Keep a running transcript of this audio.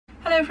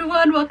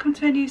everyone, welcome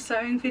to a new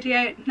sewing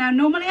video. Now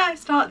normally I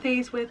start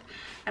these with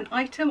an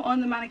item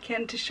on the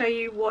mannequin to show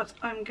you what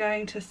I'm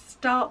going to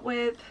start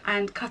with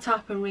and cut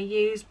up and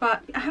reuse,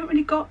 but I haven't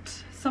really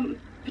got some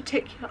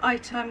particular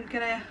item I'm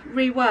gonna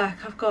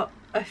rework. I've got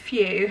a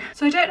few,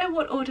 so I don't know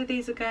what order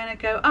these are going to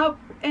go up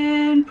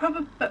in,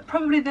 but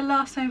probably the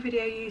last sewing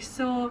video you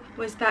saw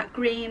was that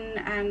green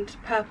and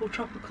purple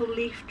tropical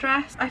leaf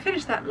dress. I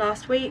finished that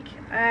last week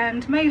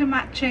and made a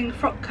matching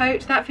frock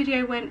coat. That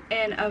video went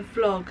in a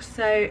vlog,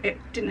 so it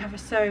didn't have a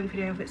sewing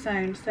video of its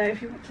own, so if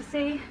you want to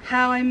see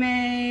how I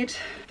made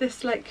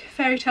this like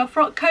fairy tale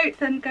frock coat,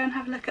 then go and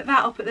have a look at that.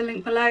 I'll put the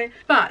link below.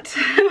 But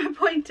my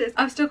point is,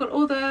 I've still got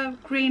all the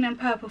green and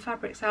purple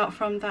fabrics out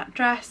from that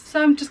dress,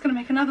 so I'm just going to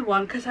make another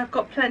one because I've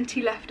got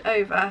plenty left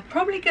over.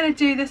 Probably going to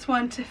do this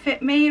one to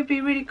fit me. It'd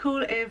be really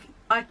cool if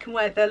I can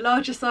wear the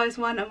larger size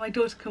one and my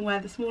daughter can wear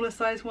the smaller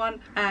size one,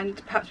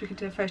 and perhaps we could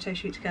do a photo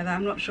shoot together.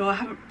 I'm not sure, I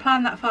haven't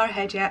planned that far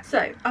ahead yet.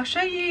 So I'll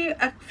show you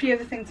a few of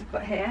the things I've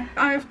got here.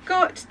 I've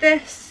got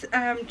this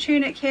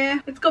tunic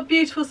here. It's got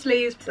beautiful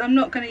sleeves. I'm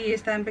not going to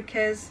use them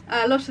because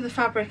a lot of the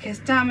fabric is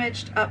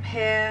damaged up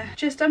here.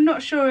 Just I'm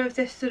not sure if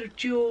this sort of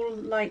jewel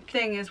like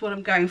thing is what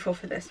I'm going for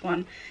this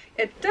one.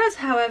 It does,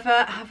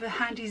 however, have a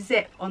handy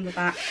zip on the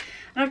back.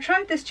 And I've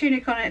tried this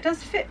tunic on and it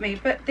does fit me,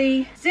 but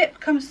the zip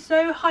comes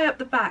so high up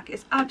the back,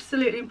 it's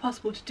absolutely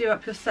impossible to do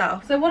up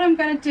yourself. So what I'm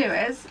going to do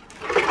is,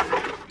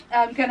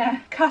 I'm going to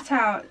cut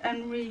out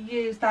and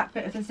reuse that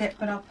bit of the zip,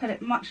 but I'll put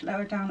it much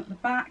lower down at the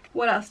back.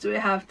 What else do we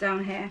have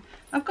down here?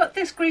 I've got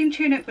this green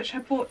tunic which I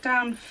brought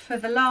down for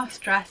the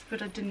last dress,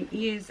 but I didn't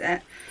use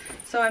it.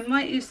 So I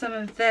might use some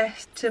of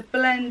this to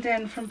blend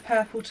in from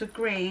purple to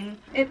green.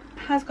 It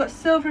has got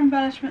silver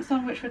embellishments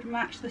on which would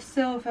match the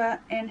silver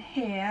in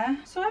here.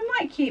 So I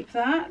might keep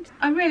that.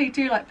 I really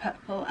do like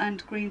purple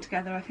and green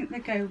together. I think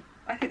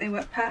they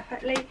work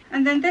perfectly.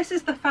 And then this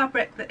is the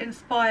fabric that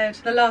inspired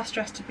the last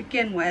dress to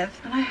begin with,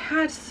 and I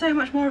had so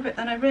much more of it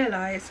than I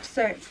realised.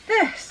 So it's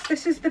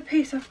this is the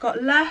piece I've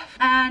got left,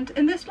 and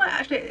in this light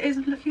actually it is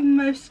looking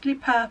mostly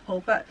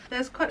purple, but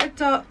there's quite a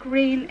dark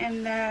green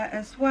in there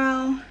as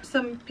well,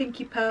 some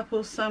pinky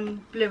purple,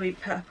 some bluey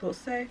purple,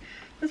 so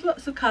there's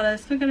lots of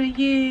colours. So I'm going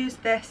to use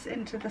this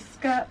into the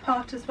skirt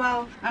part as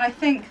well, and I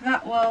think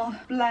that will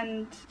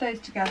blend those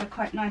together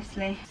quite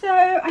nicely.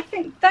 So I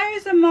think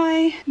those are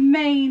my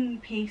main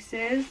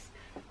pieces.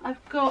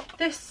 I've got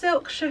this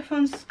silk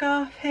chiffon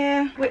scarf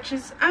here, which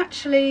is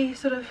actually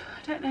sort of,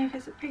 I don't know if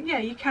it's a pink, yeah,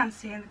 you can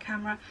see in the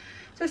camera.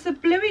 So it's a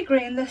bluey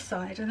green this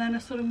side and then a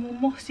sort of more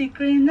mossy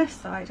green this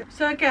side.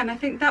 So again, I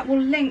think that will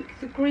link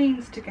the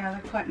greens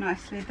together quite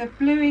nicely. The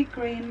bluey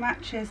green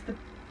matches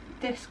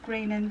this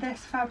green in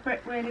this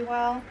fabric really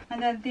well,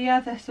 and then the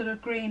other sort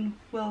of green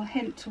will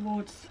hint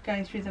towards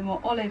going through the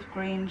more olive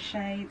green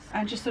shades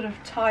and just sort of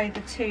tie the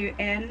two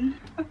in.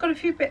 I've got a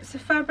few bits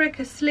of fabric,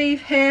 a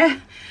sleeve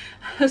here,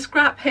 a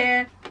scrap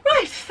here.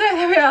 Right, so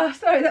there we are.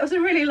 Sorry, that was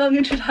a really long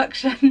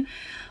introduction.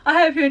 I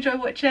hope you enjoy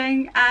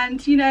watching,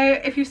 and you know,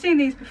 if you've seen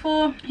these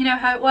before, you know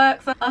how it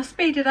works. I'll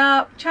speed it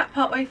up, chat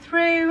part way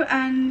through,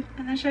 and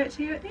then show it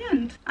to you at the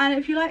end. And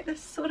if you like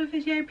this sort of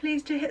video,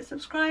 please do hit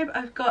subscribe.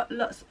 I've got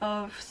lots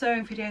of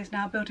sewing videos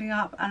now building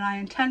up, and I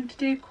intend to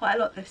do quite a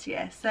lot this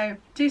year, so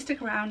do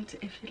stick around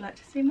if you'd like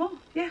to see more.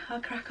 Yeah,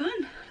 I'll crack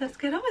on. Let's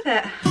get on with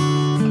it.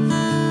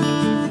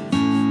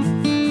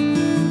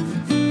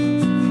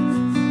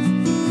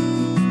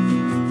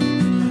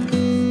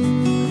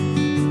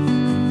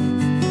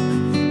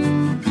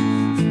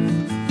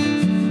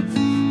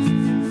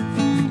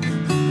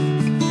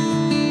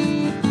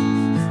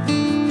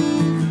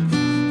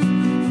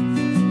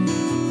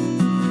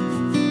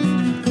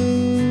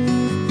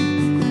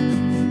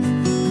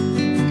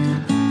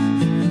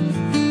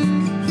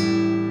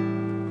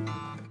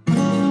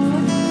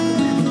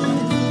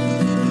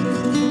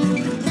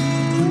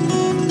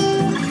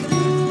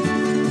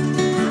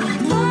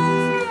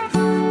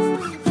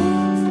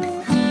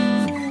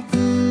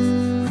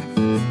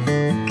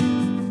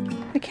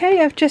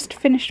 Okay, I've just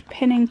finished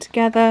pinning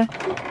together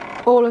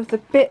all of the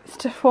bits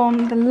to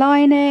form the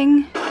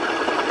lining.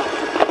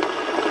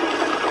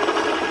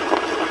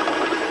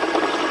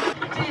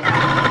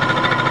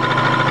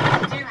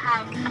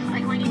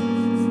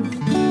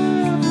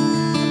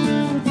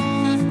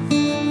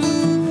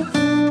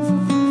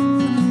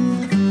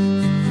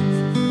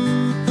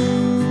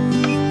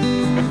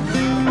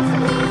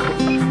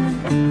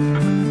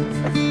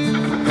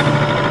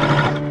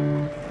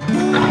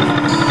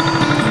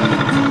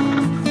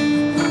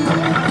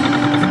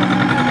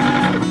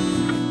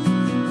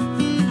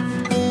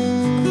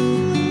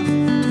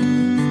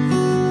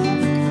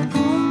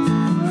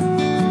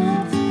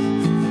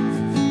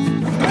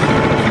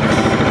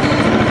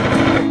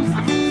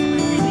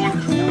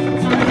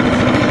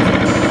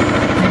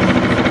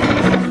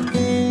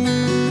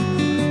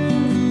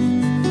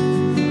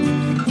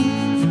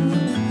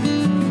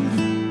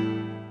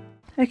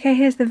 Okay,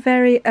 here's the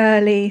very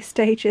early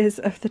stages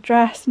of the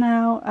dress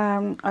now.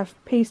 I've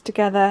pieced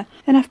together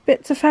enough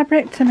bits of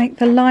fabric to make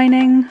the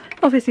lining.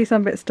 Obviously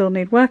some bits still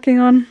need working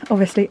on.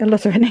 Obviously a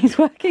lot of it needs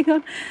working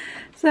on.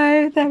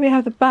 So there we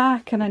have the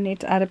back, and I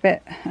need to add a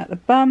bit at the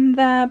bum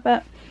there,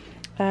 but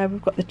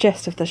we've got the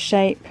gist of the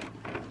shape,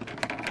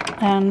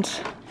 and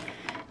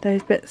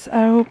those bits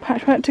are all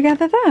patchwork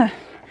together there.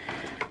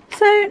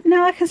 So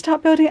now I can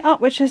start building it up,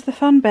 which is the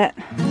fun bit.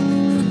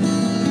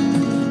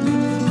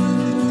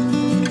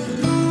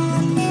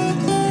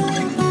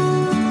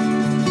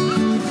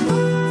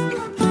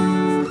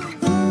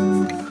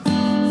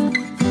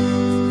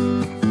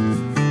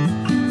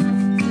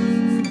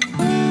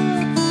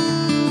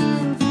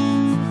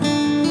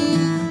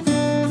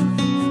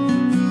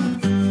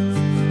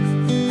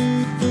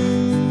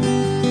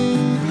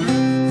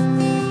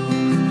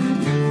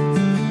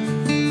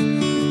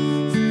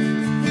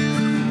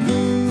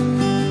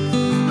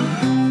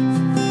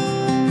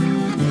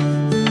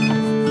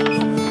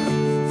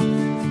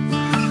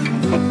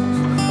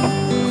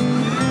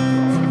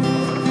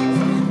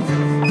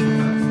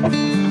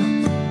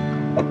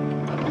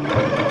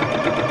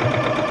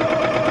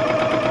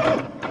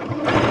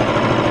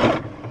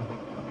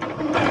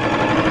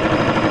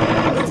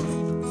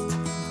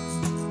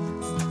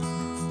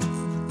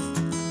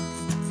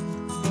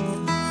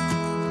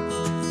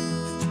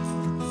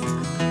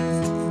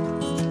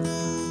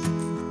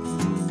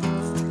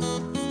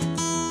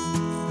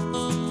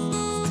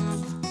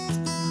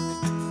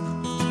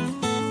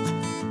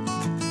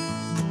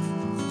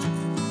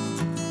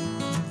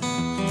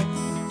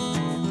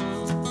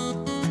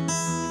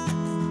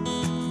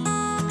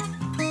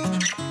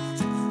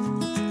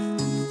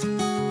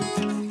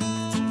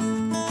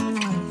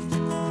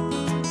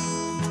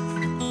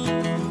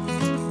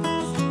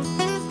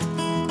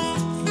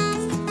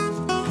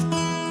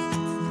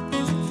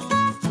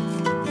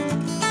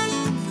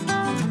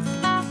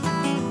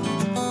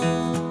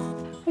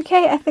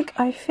 Okay, I think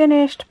I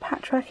finished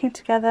patchworking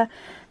together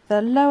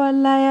the lower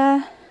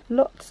layer.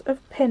 Lots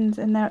of pins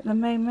in there at the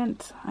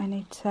moment. I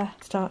need to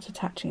start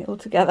attaching it all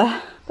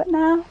together. But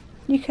now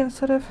you can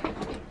sort of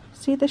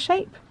see the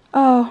shape.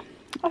 Oh,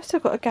 I've still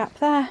got a gap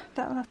there.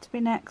 That will have to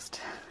be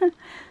next.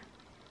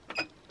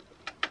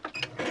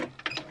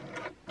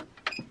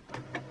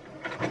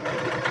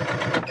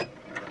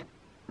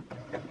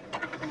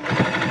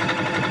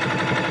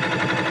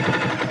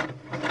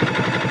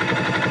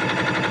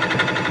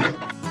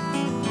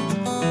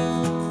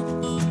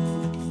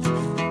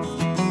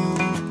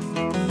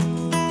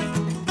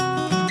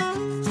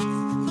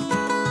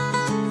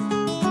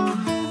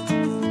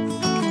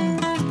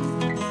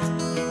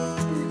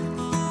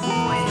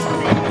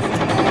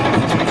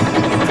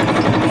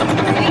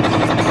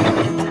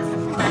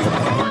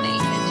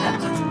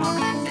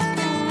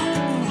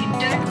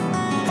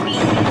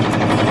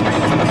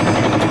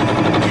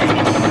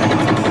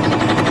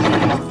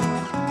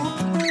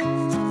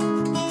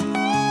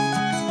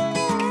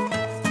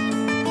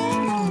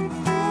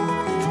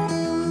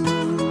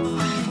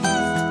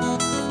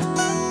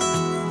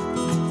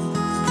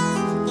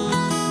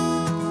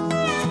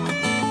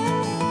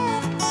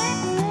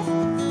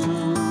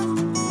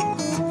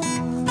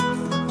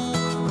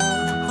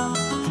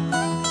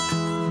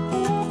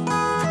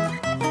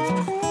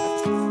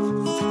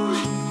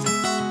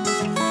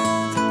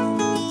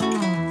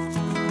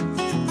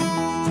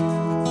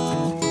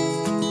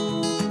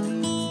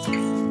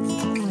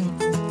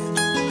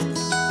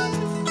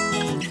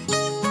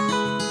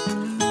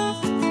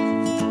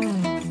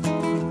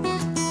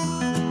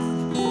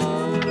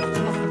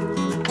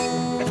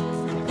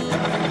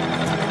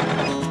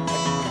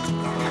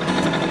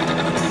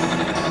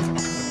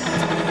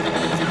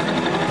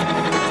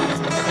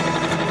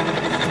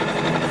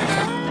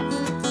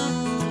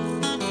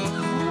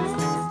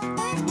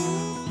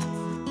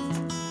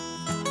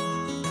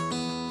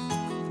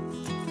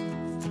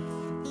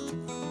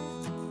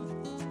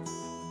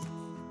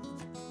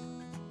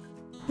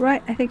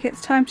 Right, I think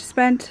it's time to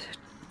spend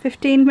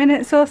 15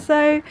 minutes or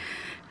so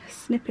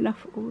snipping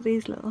off all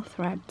these little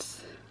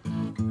threads.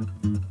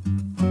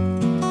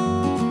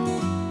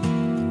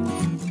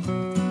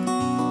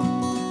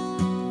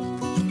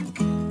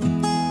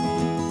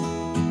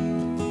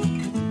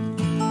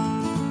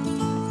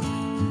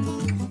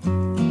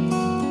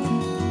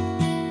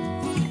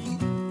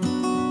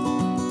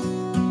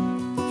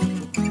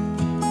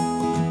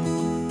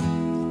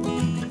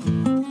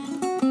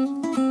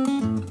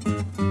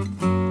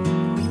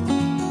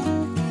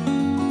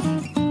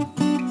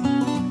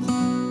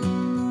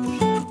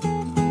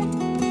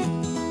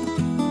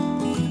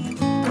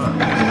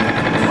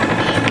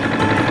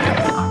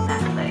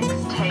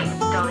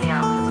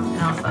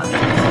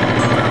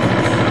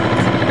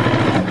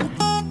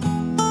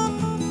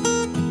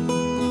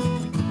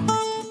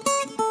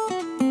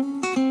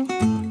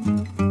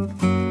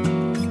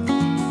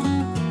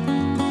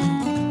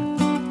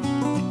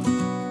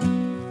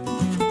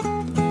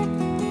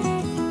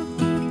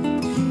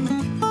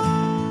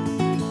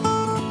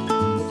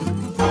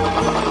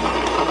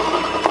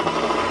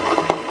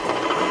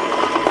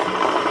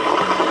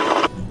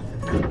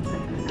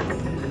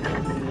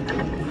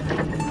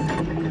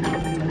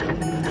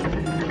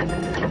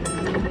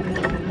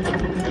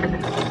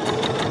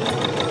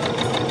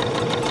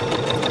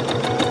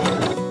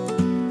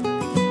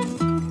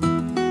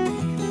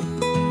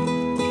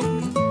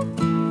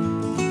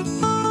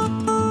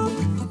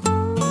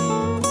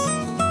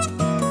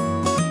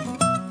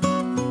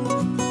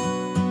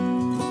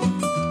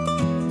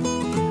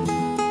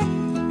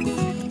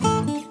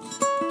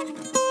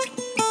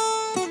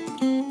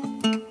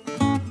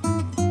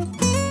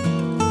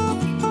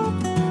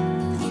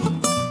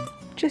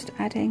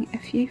 adding a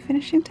few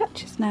finishing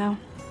touches now.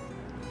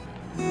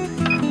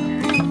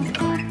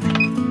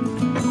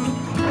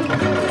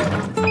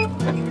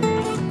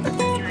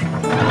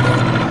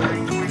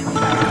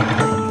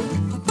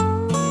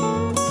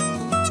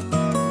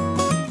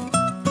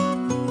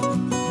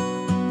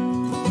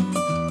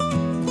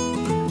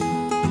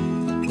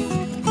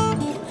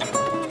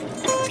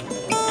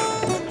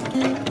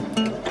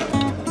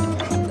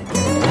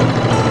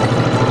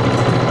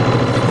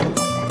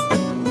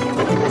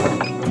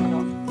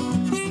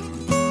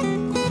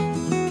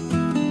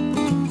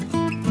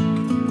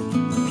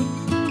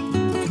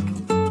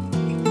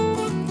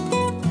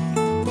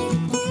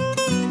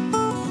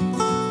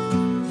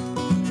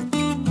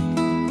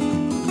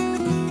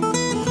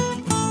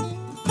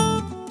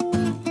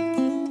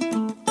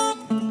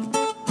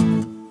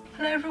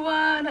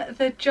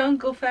 The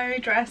jungle fairy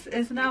dress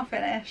is now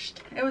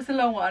finished. It was a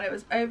long one, it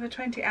was over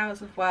 20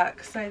 hours of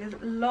work, so there's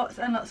lots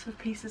and lots of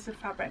pieces of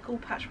fabric all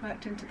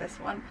patchworked into this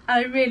one.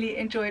 And I really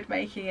enjoyed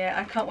making it.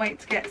 I can't wait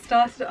to get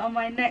started on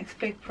my next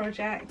big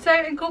project.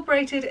 So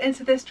incorporated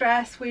into this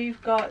dress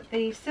we've got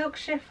the silk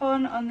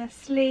chiffon on the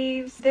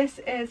sleeves. This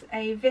is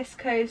a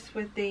viscose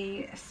with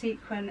the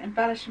sequin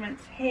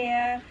embellishments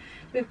here.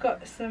 We've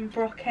got some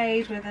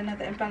brocade with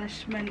another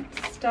embellishment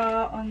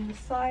star on the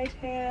side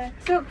here.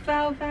 Silk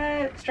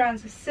velvet,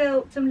 strands of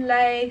silk, some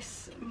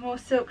lace, more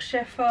silk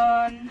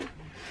chiffon.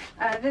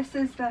 This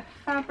is the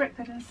fabric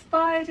that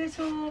inspired it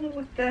all,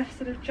 with the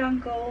sort of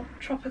jungle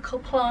tropical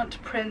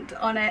plant print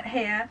on it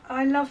here.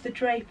 I love the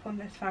drape on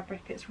this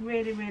fabric, it's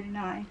really, really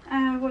nice.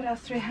 What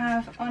else do we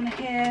have on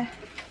here?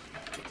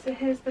 So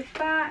here's the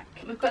back.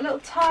 We've got a little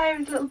tie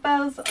with little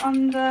bells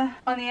on the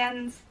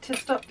ends to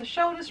stop the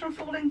shoulders from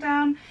falling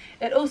down.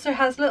 It also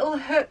has little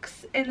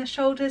hooks in the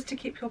shoulders to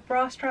keep your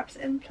bra straps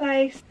in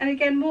place. And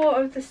again, more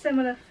of the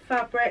similar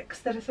fabrics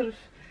that are sort of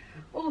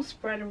all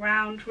spread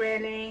around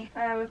really.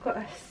 We've got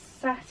a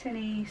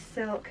satiny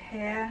silk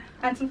here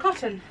and some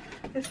cotton.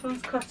 This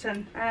one's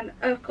cotton, and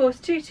of course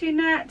tutu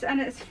net, and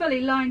it's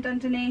fully lined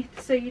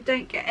underneath so you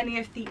don't get any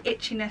of the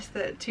itchiness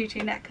that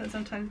tutu net can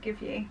sometimes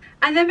give you.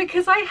 And then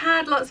because I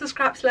had lots of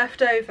scraps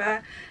left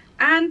over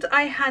and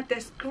I had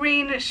this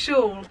green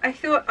shawl, I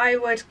thought I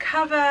would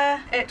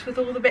cover it with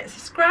all the bits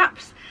of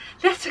scraps.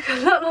 This took a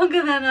lot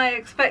longer than I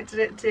expected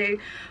it to,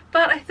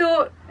 but I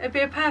thought it'd be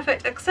a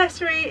perfect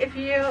accessory if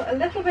you're a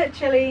little bit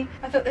chilly.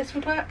 I thought this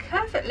would work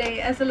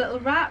perfectly as a little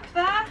wrap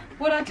there.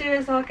 What I'll do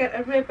is I'll get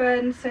a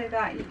ribbon so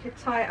that you could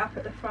tie it up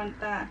at the front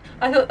there.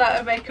 I thought that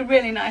would make a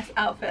really nice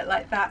outfit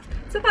like that.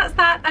 So that's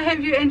that. I hope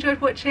you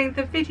enjoyed watching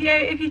the video.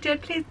 If you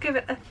did, please give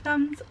it a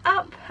thumbs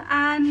up,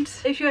 and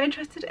if you're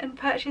interested in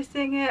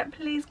purchasing it,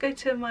 please go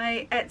to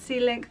my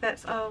Etsy link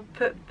that I'll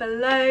put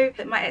below.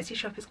 My Etsy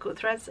shop is called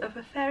Threads of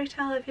a Fairy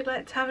Tale if you'd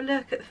like to have a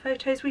look at the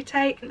photos we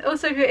take. And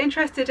also if you're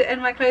interested in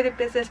my clothing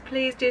business,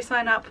 please do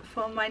sign up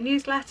for my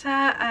newsletter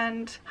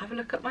and have a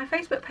look at my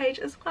Facebook page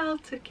as well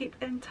to keep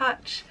in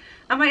touch.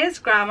 And my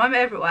Instagram, I'm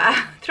everywhere.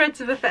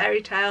 Threads of a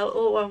Fairy Tale,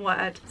 all one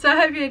word. So I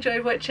hope you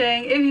enjoyed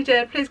watching. If you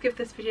did, please give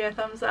this video a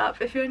thumbs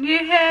up. If you're new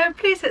here,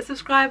 please hit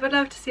subscribe. I'd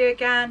love to see you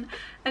again.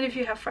 And if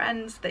you have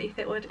friends that you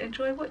think would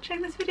enjoy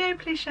watching this video,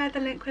 please share the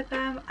link with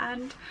them,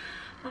 and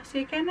I'll see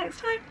you again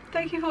next time.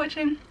 Thank you for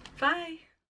watching. Bye.